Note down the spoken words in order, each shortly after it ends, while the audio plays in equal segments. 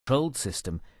controlled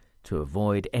system to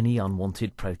avoid any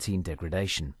unwanted protein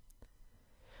degradation.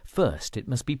 First, it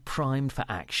must be primed for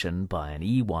action by an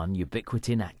E1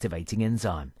 ubiquitin activating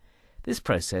enzyme. This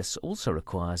process also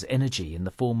requires energy in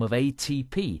the form of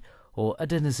ATP, or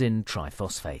adenosine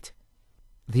triphosphate.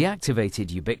 The activated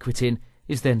ubiquitin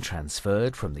is then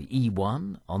transferred from the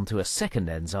E1 onto a second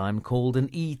enzyme called an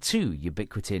E2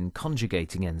 ubiquitin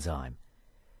conjugating enzyme.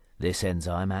 This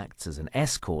enzyme acts as an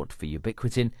escort for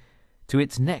ubiquitin to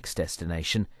its next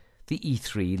destination, the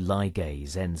E3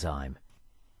 ligase enzyme.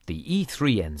 The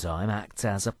E3 enzyme acts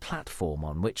as a platform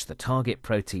on which the target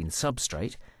protein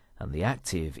substrate and the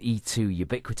active E2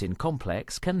 ubiquitin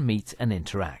complex can meet and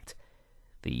interact.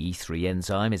 The E3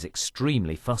 enzyme is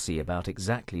extremely fussy about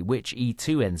exactly which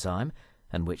E2 enzyme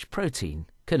and which protein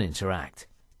can interact.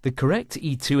 The correct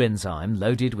E2 enzyme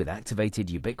loaded with activated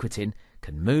ubiquitin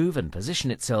can move and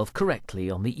position itself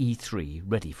correctly on the E3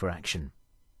 ready for action.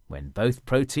 When both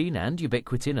protein and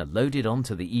ubiquitin are loaded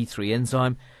onto the E3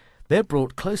 enzyme, they're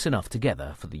brought close enough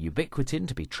together for the ubiquitin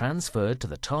to be transferred to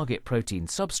the target protein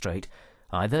substrate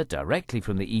either directly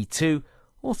from the E2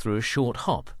 or through a short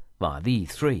hop via the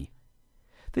E3.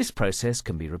 This process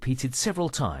can be repeated several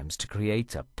times to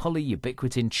create a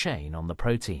polyubiquitin chain on the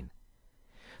protein.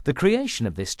 The creation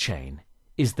of this chain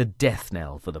is the death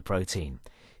knell for the protein.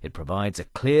 It provides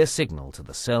a clear signal to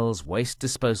the cell's waste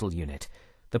disposal unit,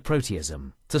 the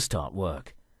proteasome, to start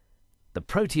work. The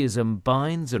proteasome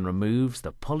binds and removes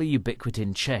the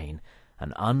polyubiquitin chain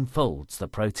and unfolds the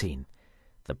protein.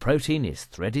 The protein is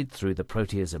threaded through the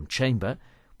proteasome chamber,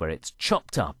 where it's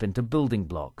chopped up into building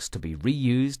blocks to be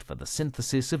reused for the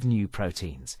synthesis of new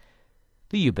proteins.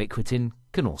 The ubiquitin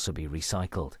can also be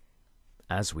recycled.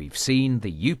 As we've seen,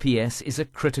 the UPS is a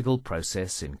critical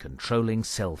process in controlling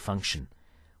cell function.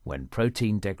 When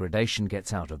protein degradation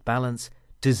gets out of balance,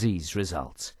 disease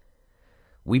results.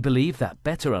 We believe that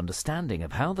better understanding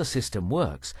of how the system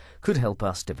works could help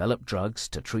us develop drugs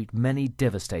to treat many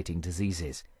devastating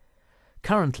diseases.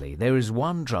 Currently, there is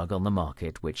one drug on the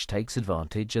market which takes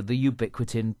advantage of the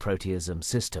Ubiquitin Proteasome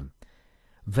System.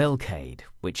 Velcade,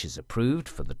 which is approved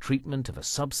for the treatment of a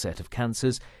subset of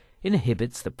cancers,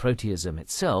 inhibits the proteasome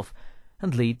itself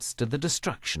and leads to the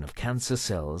destruction of cancer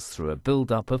cells through a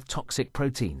build-up of toxic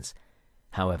proteins.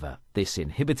 However, this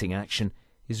inhibiting action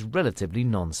is relatively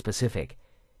non-specific.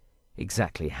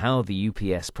 Exactly how the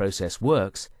UPS process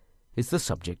works is the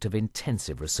subject of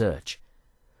intensive research.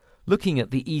 Looking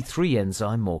at the E3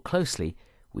 enzyme more closely,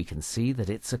 we can see that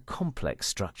it's a complex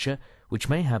structure which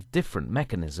may have different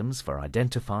mechanisms for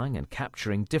identifying and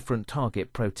capturing different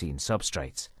target protein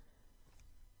substrates.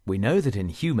 We know that in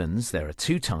humans there are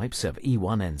 2 types of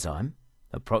E1 enzyme,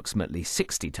 approximately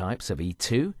 60 types of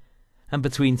E2, and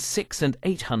between 600 and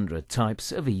 800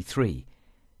 types of E3.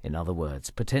 In other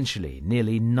words, potentially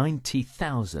nearly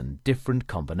 90,000 different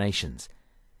combinations.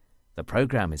 The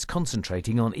program is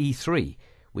concentrating on E3,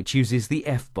 which uses the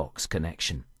F-box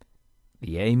connection.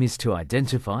 The aim is to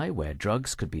identify where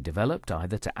drugs could be developed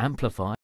either to amplify